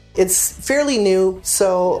 It's fairly new,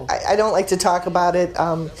 so I don't like to talk about it.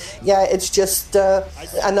 It's just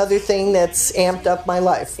another thing that's amped up my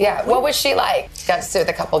life. Yeah, what was she like? Got to sit with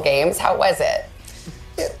a couple games. How was it?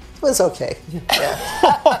 It was okay.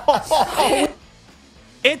 Yeah.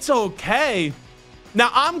 It's okay.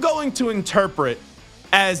 Now, I'm going to interpret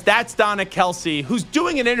as that's Donna Kelce, who's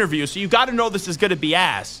doing an interview, so you got to know this is going to be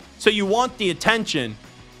asked. So you want the attention.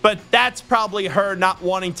 But that's probably her not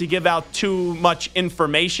wanting to give out too much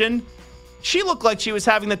information. She looked like she was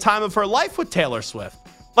having the time of her life with Taylor Swift.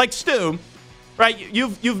 Like Stu, right?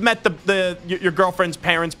 You've met your girlfriend's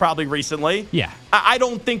parents probably recently. Yeah. I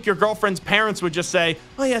don't think your girlfriend's parents would just say,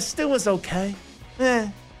 "Oh yeah, Stu was okay.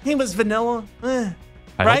 He was vanilla." I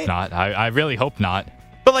right? hope not. I really hope not.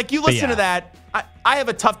 But like you listen to that, I have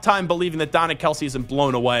a tough time believing that Donna Kelce isn't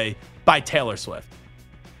blown away by Taylor Swift.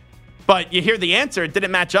 But you hear the answer, it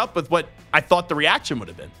didn't match up with what I thought the reaction would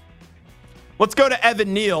have been. Let's go to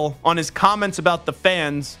Evan Neal on his comments about the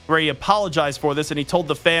fans, where he apologized for this, and he told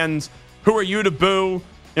the fans, who are you to boo?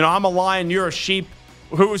 I'm a lion, you're a sheep.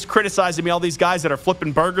 Who is criticizing me? All these guys that are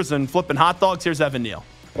flipping burgers and flipping hot dogs. Here's Evan Neal.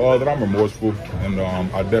 That I'm remorseful, and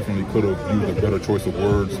I definitely could have used a better choice of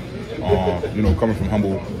words. Coming from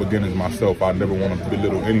humble beginnings myself, I never want to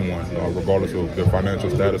belittle anyone, regardless of their financial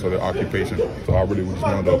status or their occupation. So I really just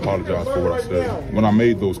wanted to apologize for what I said. When I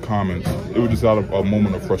made those comments, it was just out of a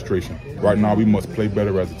moment of frustration. Right now, we must play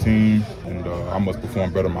better as a team, and I must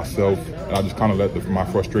perform better myself. And I just kind of let my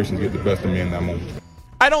frustrations get the best of me in that moment.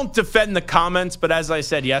 I don't defend the comments, but as I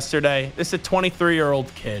said yesterday, this is a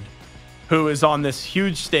 23-year-old kid who is on this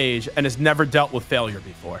huge stage and has never dealt with failure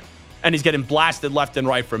before. And he's getting blasted left and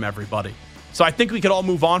right from everybody. So I think we could all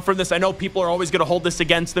move on from this. I know people are always going to hold this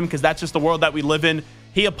against him because that's just the world that we live in.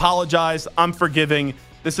 He apologized. I'm forgiving.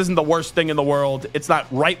 This isn't the worst thing in the world. It's not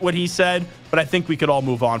right what he said, but I think we could all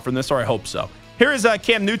move on from this, or I hope so. Here is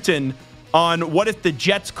Cam Newton on What If the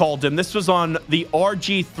Jets Called Him. This was on the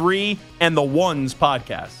RG3 and the Ones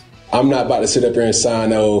podcast. I'm not about to sit up here and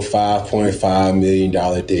sign no $5.5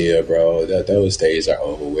 million deal, bro. Those days are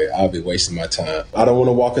over with. I'll be wasting my time. I don't want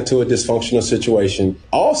to walk into a dysfunctional situation.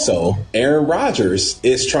 Also, Aaron Rodgers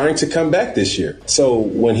is trying to come back this year. So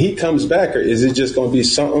when he comes back, is it just going to be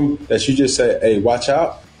something that you just say, hey, watch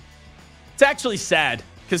out? It's actually sad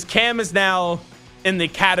because Cam is now in the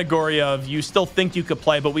category of you still think you could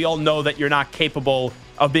play, but we all know that you're not capable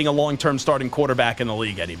of being a long-term starting quarterback in the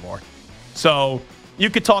league anymore. So you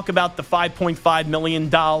could talk about the $5.5 million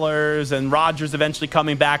and Rodgers eventually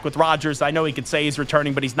coming back. With Rodgers, I know he could say he's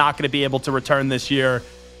returning, but he's not going to be able to return this year.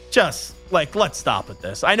 Just, let's stop at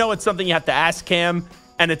this. I know it's something you have to ask Cam,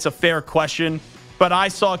 and it's a fair question, but I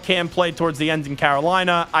saw Cam play towards the end in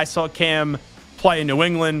Carolina. I saw Cam play in New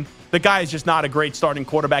England. The guy is just not a great starting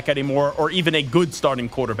quarterback anymore, or even a good starting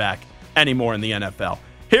quarterback anymore in the NFL.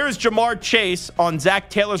 Here is Jamar Chase on Zach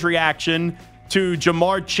Taylor's reaction to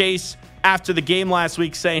Jamar Chase after the game last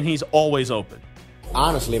week, saying he's always open.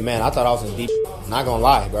 Honestly, man, I thought I was in deep. Not gonna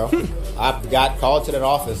lie, bro. I got called to that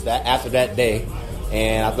office after that day,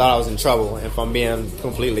 and I thought I was in trouble. And if I'm being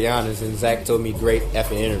completely honest, and Zach told me great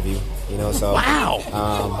effing interview, so wow.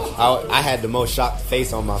 I had the most shocked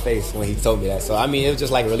face on my face when he told me that. So it was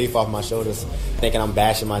just like relief off my shoulders, thinking I'm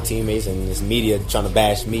bashing my teammates and this media trying to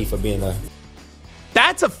bash me for being a.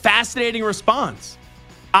 That's a fascinating response.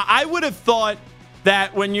 I would have thought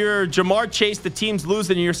that when you're Jamar Chase, the team's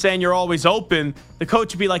losing, and you're saying you're always open, the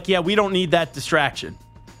coach would be like, yeah, we don't need that distraction.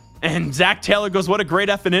 And Zach Taylor goes, what a great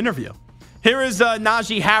effing interview. Here is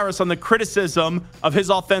Najee Harris on the criticism of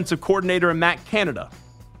his offensive coordinator in Matt Canada.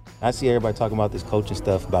 I see everybody talking about this coaching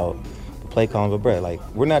stuff about the play calling, but Brett,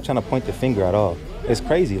 we're not trying to point the finger at all. It's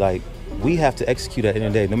crazy. We have to execute at the end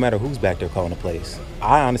of the day, no matter who's back there calling the plays.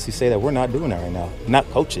 I honestly say that we're not doing that right now. Not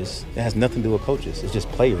coaches. It has nothing to do with coaches. It's just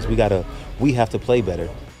players. We have to play better.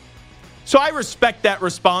 So I respect that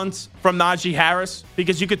response from Najee Harris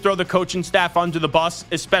because you could throw the coaching staff under the bus,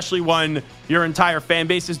 especially when your entire fan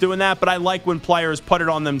base is doing that. But I like when players put it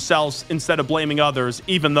on themselves instead of blaming others,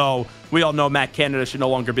 even though we all know Matt Canada should no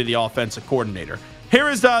longer be the offensive coordinator. Here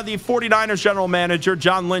is the 49ers general manager,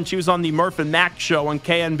 John Lynch. He was on the Murph and Mack show on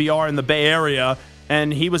KNBR in the Bay Area,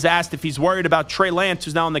 and he was asked if he's worried about Trey Lance,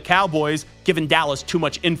 who's now on the Cowboys, giving Dallas too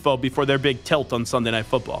much info before their big tilt on Sunday Night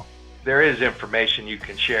Football. There is information you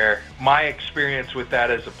can share. My experience with that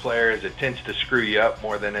as a player is it tends to screw you up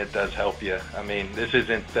more than it does help you. This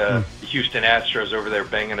isn't the Houston Astros over there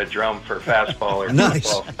banging a drum for fastball or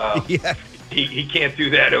football. Yeah. He can't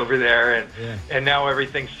do that over there, and now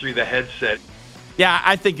everything's through the headset. Yeah,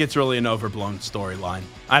 I think it's really an overblown storyline.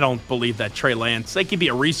 I don't believe that Trey Lance, they could be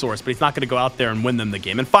a resource, but he's not going to go out there and win them the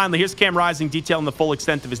game. And finally, here's Cam Rising detailing the full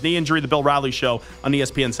extent of his knee injury, the Bill Riley Show on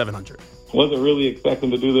ESPN 700. Wasn't really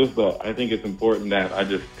expecting to do this, but I think it's important that I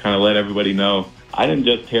just kind of let everybody know. I didn't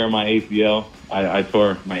just tear my ACL. I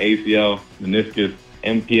tore my ACL, meniscus,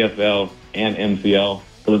 MPFL, and MCL.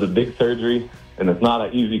 It was a big surgery, and it's not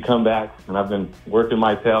an easy comeback. And I've been working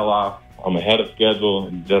my tail off. I'm ahead of schedule,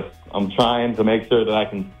 and I'm trying to make sure that I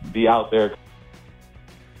can be out there.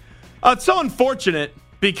 It's so unfortunate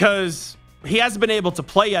because he hasn't been able to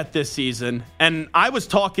play yet this season. And I was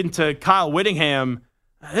talking to Kyle Whittingham,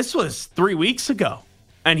 this was 3 weeks ago,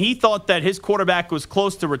 and he thought that his quarterback was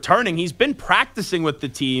close to returning. He's been practicing with the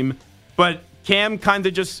team, but Cam kind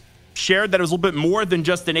of just shared that it was a little bit more than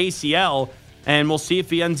just an ACL, and we'll see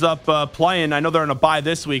if he ends up playing. I know they're in a bye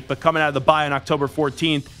this week, but coming out of the bye on October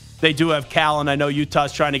 14th, they do have Cal, and I know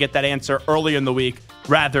Utah's trying to get that answer early in the week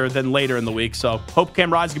rather than later in the week. So hope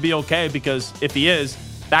Cam Rising can be okay, because if he is,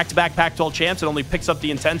 Back-to-back Pac-12 champs, it only picks up the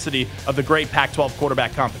intensity of the great Pac-12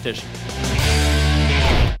 quarterback competition.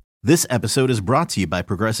 This episode is brought to you by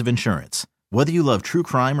Progressive Insurance. Whether you love true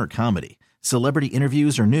crime or comedy, celebrity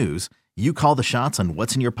interviews or news, you call the shots on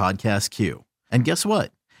what's in your podcast queue. And guess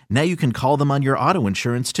what? Now you can call them on your auto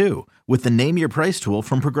insurance too with the Name Your Price tool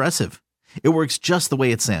from Progressive. It works just the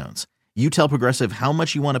way it sounds. You tell Progressive how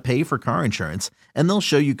much you want to pay for car insurance, and they'll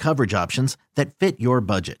show you coverage options that fit your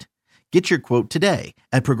budget. Get your quote today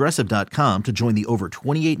at Progressive.com to join the over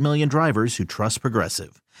 28 million drivers who trust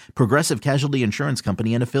Progressive. Progressive Casualty Insurance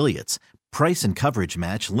Company and Affiliates. Price and coverage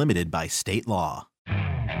match limited by state law.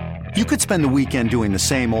 You could spend the weekend doing the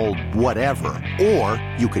same old whatever, or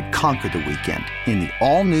you could conquer the weekend in the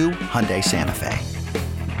all-new Hyundai Santa Fe.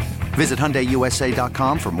 Visit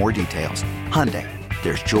HyundaiUSA.com for more details. Hyundai,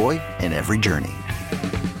 there's joy in every journey.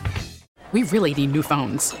 We really need new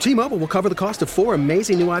phones. T-Mobile will cover the cost of 4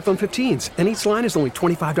 amazing new iPhone 15s, and each line is only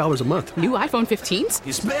 $25 a month. New iPhone 15s?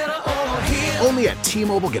 It's better over here. Only at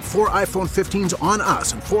T-Mobile, get 4 iPhone 15s on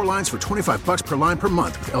us and 4 lines for $25 per line per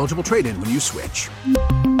month with eligible trade-in when you switch.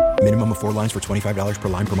 Minimum of 4 lines for $25 per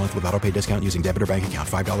line per month with autopay discount using debit or bank account.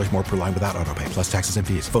 $5 more per line without autopay, plus taxes and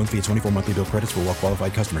fees. Phone fee at 24 monthly bill credits for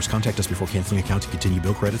well-qualified customers. Contact us before canceling account to continue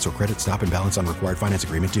bill credits or credit stop and balance on required finance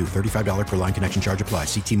agreement due. $35 per line connection charge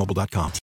applies. See T-Mobile.com.